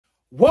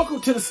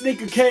Welcome to the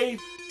Sneaker Cave.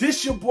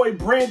 This your boy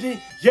Brandon.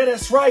 Yeah,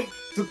 that's right,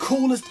 the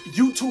coolest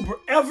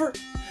YouTuber ever.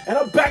 And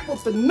I'm back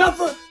with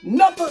another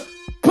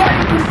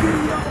brand new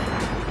video.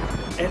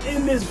 And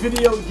in this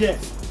video,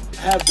 yes,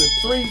 I have the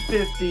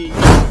 350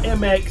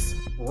 MX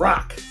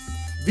Rock.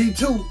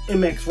 V2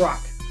 MX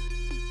Rock.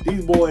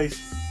 These boys,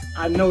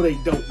 I know they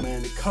dope,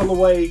 man. The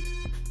colorway,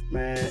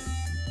 man.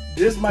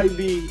 This might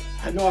be,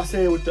 I know I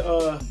said with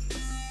the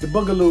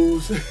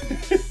Boogaloos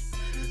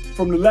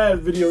from the last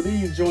video,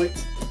 these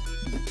joints,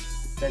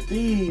 that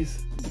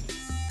these,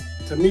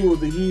 to me,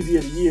 was the Yeezy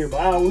of the year, but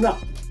I don't know.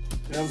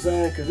 You know what I'm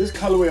saying? Because this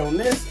colorway on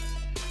this,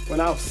 when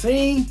I've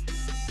seen,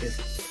 is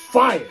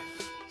fire.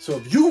 So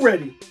if you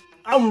ready,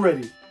 I'm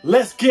ready.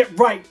 Let's get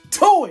right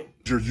to it.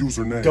 Your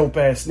username. Dope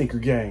ass sneaker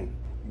gang.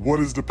 What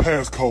is the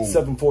passcode?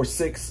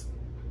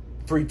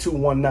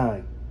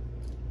 746-3219.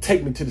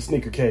 Take me to the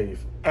Sneaker Cave.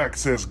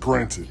 Access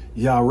granted.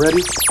 Y'all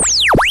ready?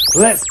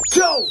 Let's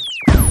go!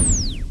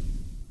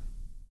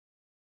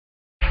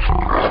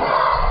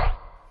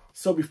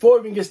 So before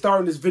we even get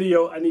started in this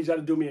video, I need y'all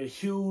to do me a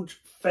huge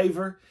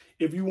favor.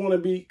 If you want to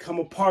become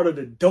a part of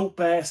the dope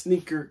ass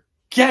sneaker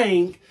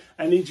gang,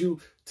 I need you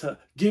to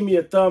give me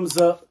a thumbs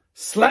up,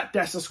 slap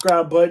that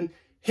subscribe button,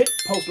 hit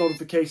post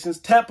notifications,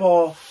 tap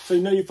all so you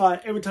know you find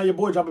every time your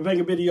boy drop a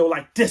banging video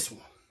like this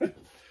one.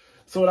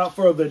 So without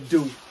further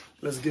ado,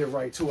 let's get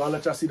right to it. I'll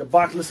let y'all see the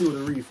box. Let's see what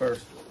it reads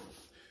first.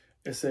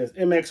 It says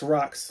MX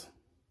Rocks.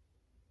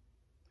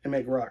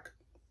 MX Rock.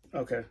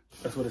 Okay,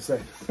 that's what it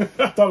says.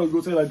 I thought it was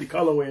going to say like the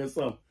colorway or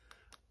something.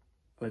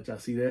 Let y'all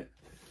see that.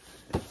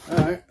 All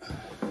right.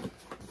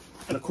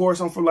 And of course,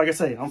 I'm from, like I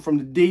say, I'm from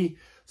the D,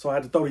 so I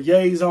had to throw the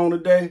YEEZY'S on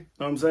today. You know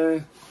what I'm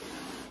saying?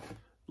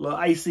 A little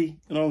icy,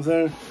 you know what I'm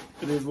saying?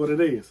 It is what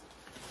it is.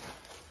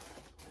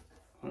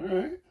 All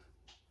right.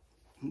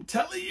 I'm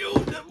telling you,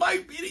 that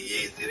might be the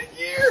Yeezy of the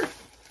year.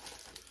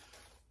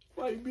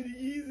 Might be the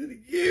Yeezy of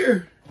the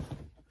year.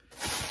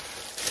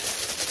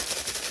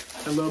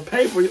 A little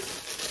paper.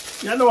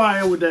 Y'all know how I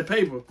am with that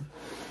paper.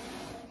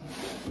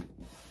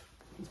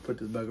 Let's put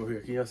this back over here.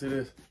 Can y'all see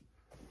this?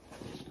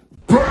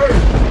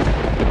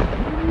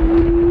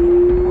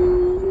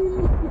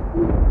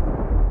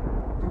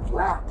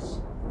 Rocks.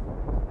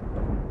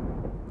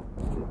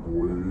 That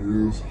boy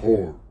is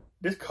hard.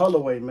 This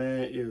colorway,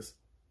 man, is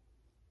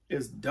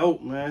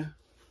dope, man.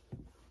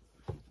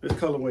 This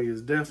colorway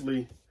is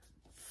definitely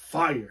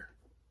fire.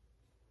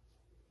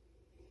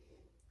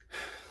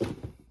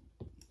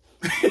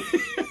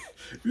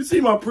 If you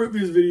see my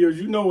previous videos,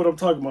 you know what I'm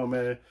talking about,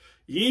 man.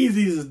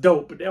 YEEZY'S is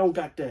dope, but they don't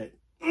got that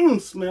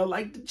smell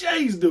like the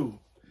J's do.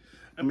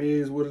 I mean,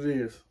 it is what it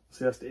is.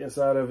 See, that's the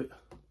inside of it.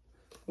 I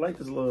like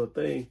this little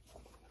thing.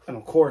 And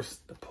of course,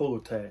 the pull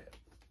tab.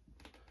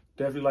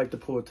 Definitely like the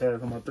pull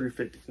tab on my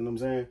 350s, you know what I'm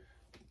saying?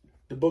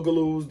 The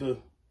Boogaloos,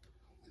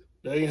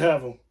 they ain't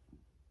have them.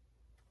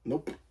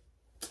 Nope.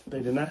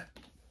 They did not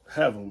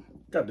have them.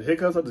 Got the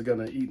hiccups, I just got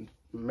to eat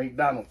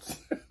McDonald's.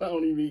 I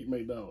don't even eat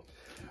McDonald's.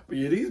 But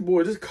yeah, these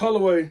boys, this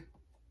colorway,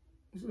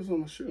 what's this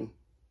on my shoe?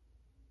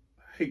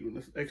 I hate when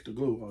this extra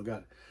glue. Oh, I got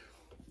it.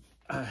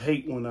 I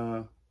hate when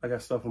I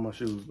got stuff on my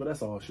shoes, but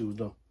that's all shoes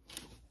though.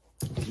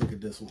 Look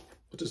at this one.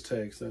 What this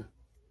tag say?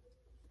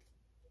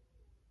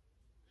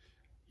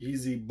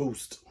 Yeezy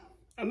Boost.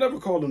 I never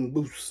called them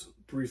Boost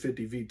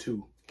 350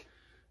 V2.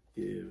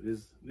 Yeah,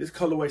 this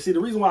colorway. See, the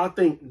reason why I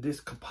think this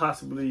could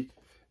possibly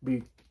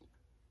be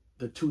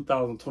the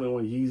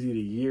 2021 Yeezy of the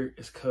year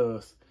is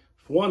because,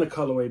 for one, the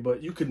colorway,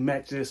 but you could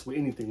match this with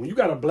anything. When you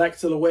got a black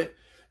silhouette,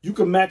 you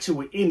can match it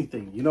with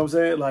anything. You know what I'm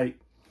saying? Like,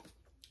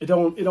 it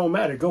don't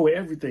matter. Go with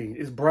everything.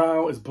 It's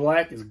brown, it's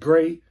black, it's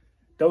gray.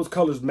 Those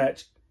colors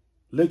match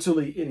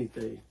literally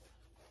anything.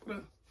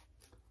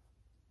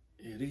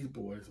 Yeah, these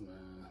boys,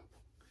 man.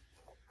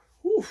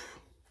 Whew.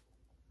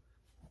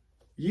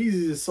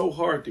 Yeezys is so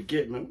hard to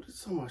get, man. What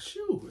is on my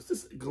shoe? Is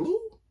this glue?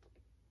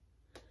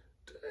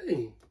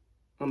 Dang.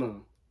 Oh,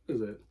 no. What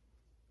is that?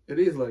 It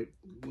is like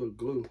a little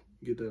glue.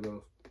 Get that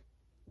off.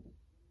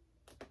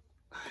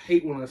 I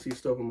hate when I see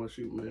stuff on my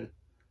shoe, man.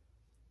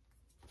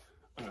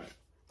 All right.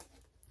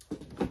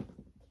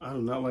 I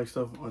do not like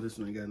stuff. Oh, this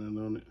one ain't got nothing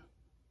on it.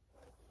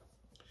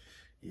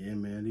 Yeah,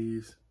 man,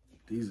 these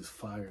is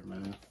fire,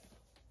 man.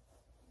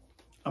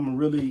 I'm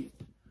really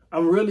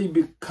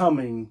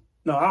becoming,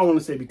 no, I don't want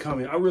to say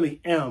becoming. I really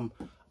am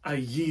a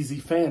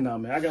Yeezy fan now,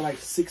 man. I got like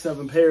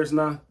 6-7 pairs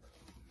now.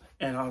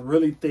 And I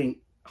really think,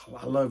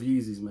 I love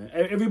Yeezys, man.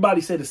 Everybody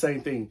say the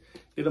same thing.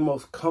 They're the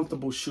most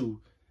comfortable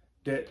shoe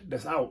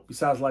that's out,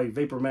 besides like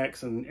Vapor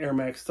Max and Air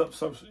Max,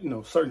 stuff, you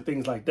know, certain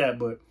things like that.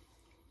 But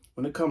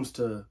when it comes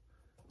to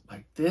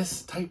like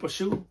this type of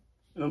shoe, you know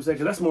what I'm saying?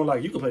 Because that's more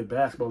like, you can play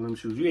basketball in them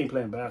shoes. You ain't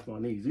playing basketball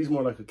in these. These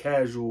more like a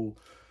casual, you know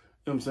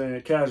what I'm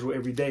saying, casual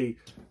everyday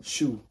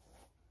shoe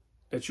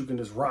that you can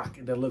just rock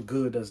and that look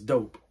good, that's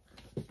dope.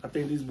 I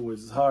think these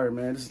boys is hard,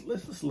 man.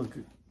 Let's look,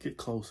 get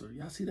closer.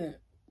 Y'all see that?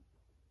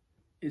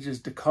 It's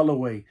just the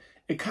colorway.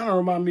 It kind of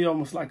reminds me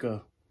almost like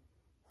a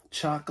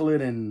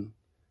chocolate and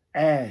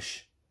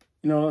ash.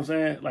 You know what I'm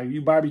saying? Like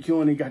you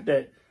barbecuing and you got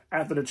that,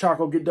 after the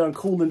charcoal get done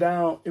cooling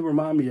down, it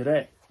reminds me of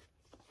that.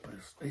 But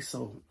They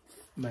so,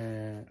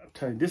 man, I'm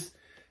telling you, this,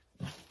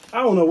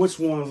 I don't know which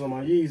ones on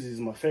my Yeezys is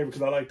my favorite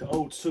because I like the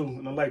oats too,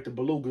 and I like the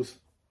belugas,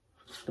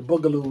 the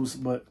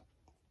boogaloos, but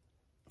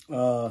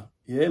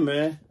yeah,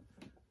 man.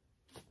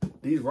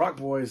 These Rock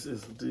Boys,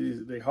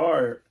 they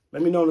hard.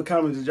 Let me know in the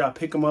comments, did y'all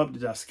pick them up?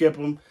 Did y'all skip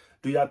them?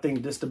 Do y'all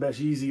think this the best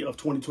Yeezy of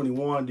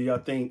 2021? Do y'all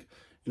think,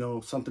 you know,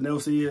 something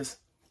else is?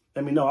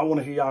 Let me know. I want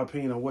to hear y'all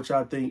opinion on what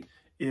y'all think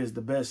is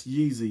the best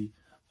Yeezy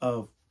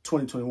of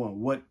 2021.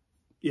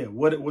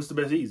 What's the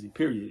best Yeezy,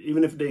 period?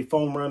 Even if they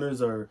foam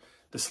runners or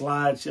the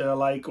slides I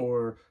like,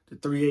 or the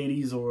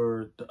 380s,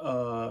 or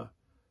the,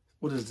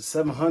 what is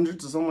the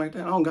 700s or something like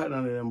that? I don't got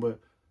none of them, but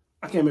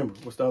I can't remember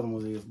what the other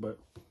one is, but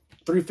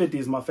 350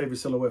 is my favorite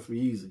silhouette for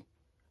Yeezy.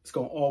 It's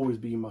going to always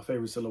be my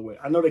favorite silhouette.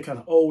 I know they're kind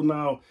of old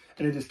now,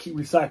 and they just keep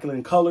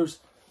recycling colors,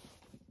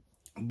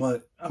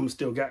 but I'm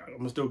still grab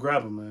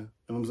them, man. You know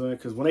what I'm saying?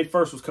 Because when they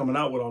first was coming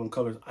out with all them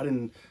colors,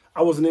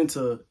 I wasn't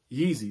into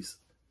Yeezys.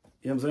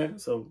 You know what I'm saying?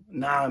 So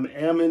now I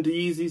am into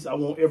Yeezys. I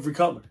want every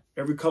color,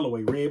 every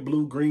colorway, red,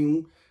 blue,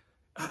 green.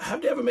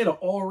 Have they ever made an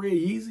all red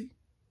Yeezy?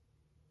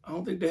 I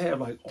don't think they have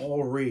like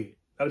all red.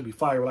 That'd be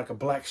fire, like a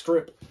black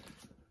strip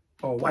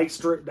or a white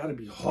strip. That'd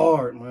be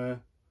hard, man.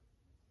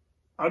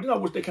 I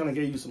wish they kind of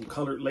gave you some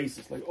colored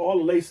laces. Like all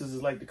the laces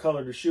is like the color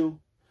of the shoe.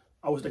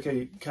 I wish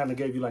they kind of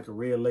gave you like a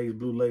red lace,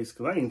 blue lace,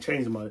 because I ain't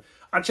changing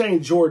I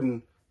changed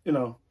Jordan, you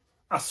know.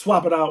 I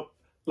swap it out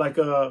like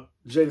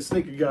Jay the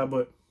sneaker guy,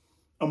 but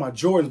on my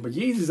Jordans. But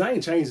Yeezys, I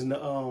ain't changing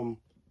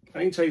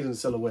the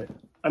silhouette.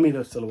 I mean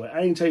the silhouette.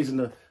 I ain't changing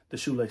the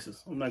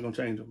shoelaces. I'm not gonna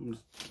change them. I'm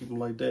just keep them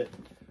like that.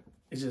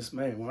 It's just,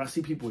 man, when I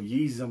see people with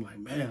Yeezys, I'm like,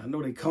 man, I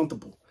know they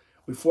comfortable.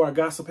 Before I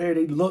got some pair,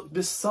 they look,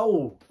 this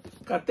sole,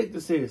 look how thick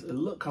this is. It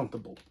look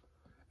comfortable.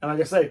 And like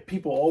I say,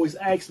 people always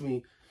ask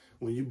me,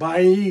 when you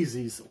buy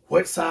Yeezys,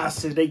 what size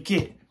should they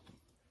get?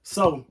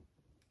 So,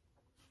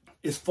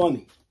 it's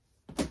funny.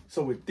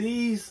 So with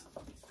these,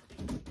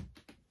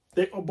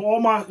 all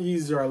my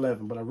Yeezys are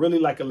 11, but I really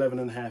like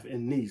 11.5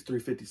 in these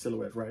 350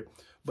 silhouettes, right?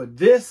 But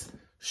this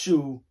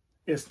shoe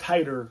is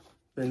tighter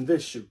than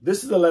this shoe.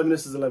 This is 11,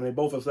 this is 11. They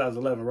both are size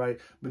 11, right?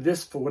 But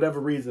this, for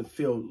whatever reason,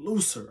 feel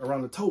looser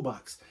around the toe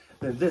box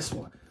than this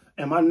one.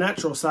 And my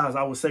natural size,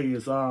 I would say,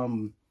 is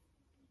 10.5.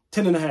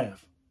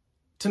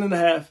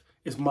 10.5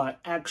 is my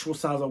actual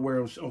size I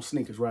wear on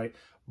sneakers, right?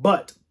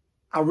 But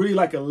I really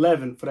like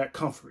 11 for that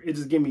comfort. It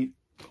just give me,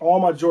 all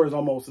my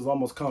Jordans is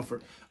almost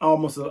comfort. I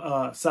almost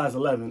size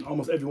 11,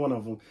 almost every one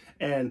of them.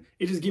 And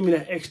it just give me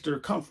that extra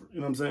comfort,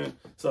 you know what I'm saying?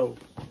 So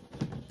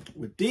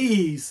with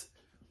these,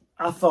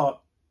 I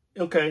thought,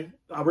 okay,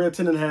 I read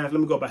 10.5, let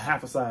me go up a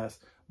half a size.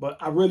 But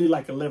I really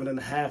like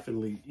 11.5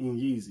 in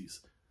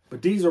Yeezys.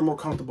 But these are more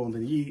comfortable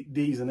than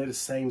these, and they're the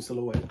same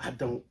silhouette. I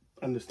don't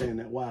understand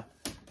that. Why?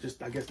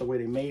 Just, I guess, the way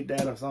they made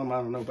that or something. I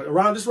don't know. But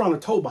just around the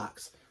toe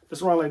box,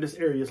 just around like this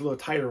area, it's a little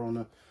tighter on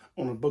the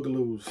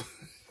boogaloos.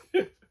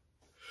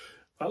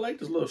 I like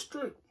this little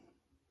strip.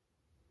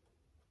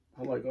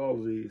 I like all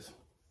of these.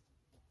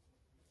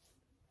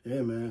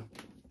 Yeah, man.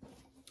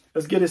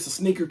 Let's get this a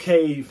Sneaker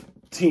Cave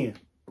 10.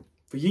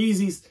 For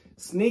Yeezys,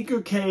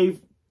 Sneaker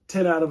Cave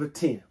 10 out of a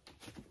 10.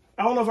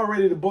 I don't know if I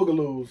rated the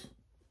boogaloos.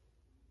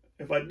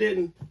 If I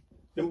didn't,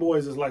 them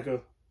boys is like I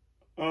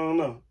don't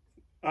know.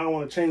 I don't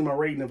want to change my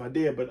rating if I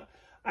did, but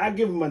I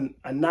give them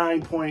a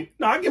 9 point.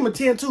 No, I give them a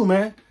 10 too,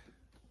 man.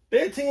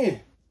 They're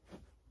 10.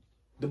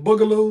 The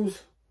boogaloos,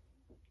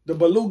 the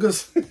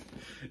belugas,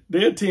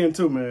 they're 10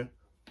 too, man.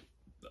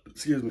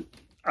 Excuse me.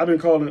 I've been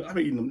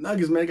eating them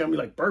nuggets, man. It got me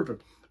like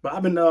burping. But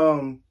I've been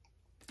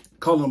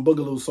calling them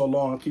boogaloos so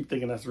long, I keep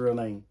thinking that's the real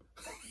name.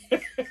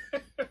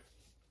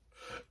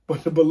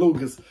 But the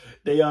belugas,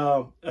 they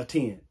are a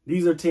 10.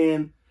 These are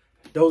 10.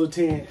 Those are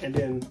 10, and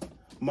then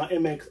my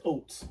MX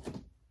Oats,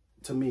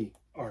 to me,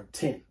 are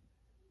 10.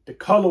 The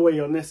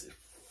colorway on this is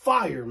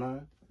fire,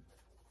 man.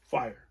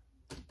 Fire.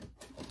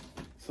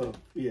 So,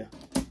 yeah.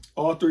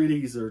 All three of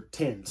these are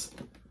 10s.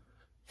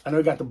 I know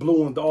you got the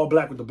blue one, the all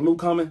black with the blue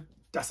coming.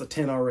 That's a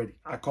 10 already.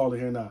 I call it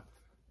here now.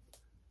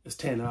 It's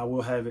 10, and I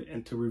will have it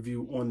into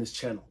review on this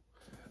channel.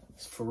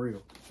 It's for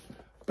real.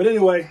 But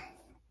anyway,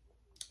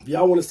 if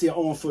y'all want to see an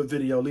on-foot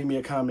video, leave me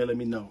a comment, let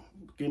me know.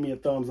 Give me a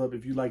thumbs up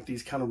if you like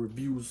these kind of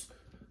reviews,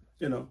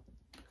 you know,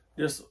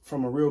 just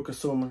from a real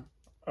consumer,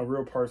 a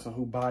real person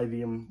who buy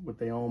them with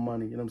their own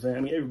money. You know what I'm saying?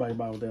 I mean, everybody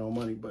buy with their own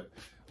money, but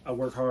I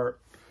work hard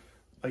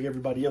like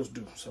everybody else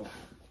do. So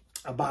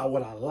I buy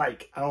what I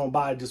like. I don't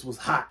buy just what's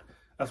hot.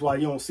 That's why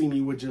you don't see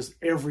me with just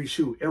every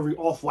shoe, every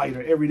off-white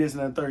or every this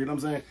and that third. You know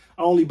what I'm saying?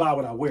 I only buy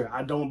what I wear.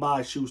 I don't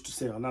buy shoes to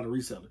sell. I'm not a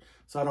reseller.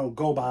 So I don't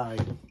go by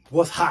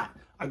what's hot.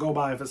 I go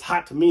by if it's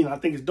hot to me and I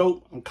think it's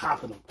dope, I'm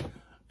copping them.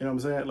 You know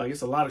what I'm saying? Like,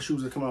 it's a lot of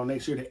shoes that come out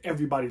next year that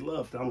everybody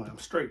loves. I'm like, I'm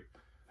straight.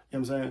 You know what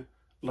I'm saying?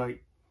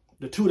 Like,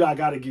 the two that I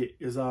got to get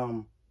is,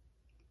 we'll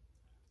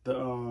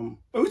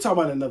talk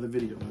about it in another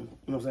video, man. You know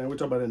what I'm saying? We'll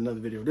talk about it in another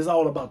video. This is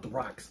all about the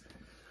rocks.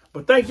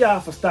 But thank y'all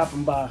for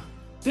stopping by.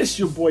 This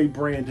your boy,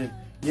 Brandon.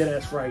 Yeah,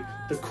 that's right.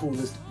 The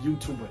coolest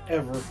YouTuber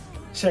ever.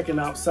 Checking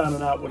out,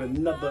 signing out with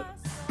another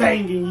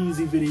banging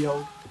Yeezy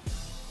video.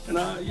 And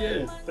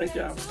yeah, thank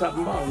y'all for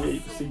stopping by. Yeah, you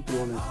can see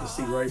through on this. You can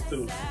see right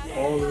through.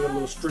 All of the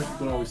little strips you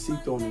can always see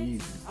through on the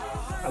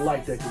Yeezys. I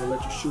like that because it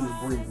lets your shoes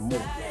breathe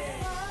more.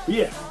 But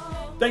yeah,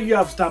 thank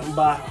y'all for stopping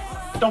by.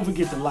 Don't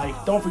forget to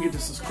like. Don't forget to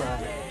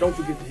subscribe. Don't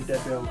forget to hit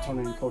that bell and turn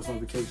on your post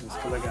notifications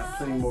because I got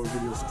plenty more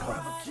videos to come.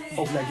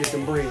 Hopefully I get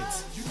them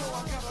breads.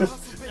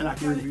 And I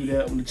can review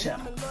that on the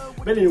channel.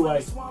 But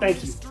anyway,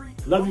 thank you.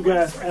 Love you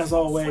guys as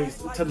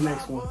always. Until the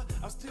next one.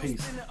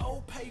 Peace.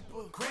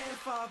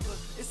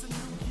 It's a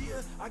new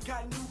year, I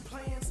got new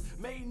plans,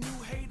 made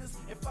new haters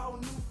and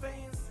found new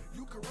fans.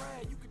 You can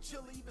ride, you can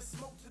chill, even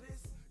smoke to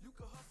this.